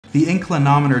The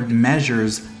inclinometer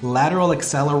measures lateral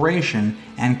acceleration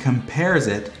and compares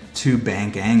it to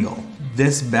bank angle.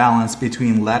 This balance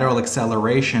between lateral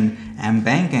acceleration and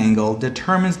bank angle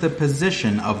determines the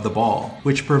position of the ball,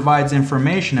 which provides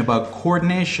information about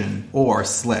coordination or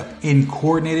slip. In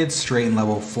coordinated straight and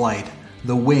level flight,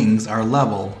 the wings are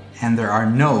level and there are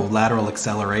no lateral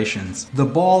accelerations. The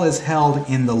ball is held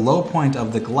in the low point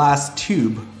of the glass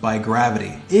tube by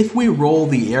gravity. If we roll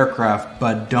the aircraft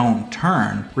but don't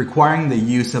turn, requiring the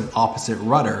use of opposite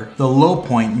rudder, the low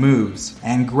point moves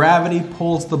and gravity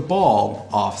pulls the ball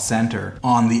off center.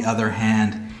 On the other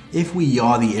hand, if we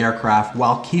yaw the aircraft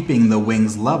while keeping the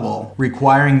wings level,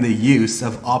 requiring the use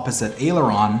of opposite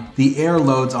aileron, the air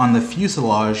loads on the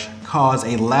fuselage cause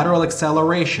a lateral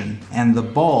acceleration and the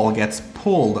ball gets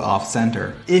pulled off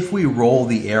center. If we roll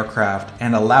the aircraft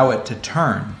and allow it to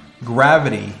turn,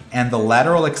 gravity and the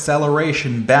lateral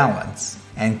acceleration balance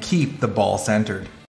and keep the ball centered.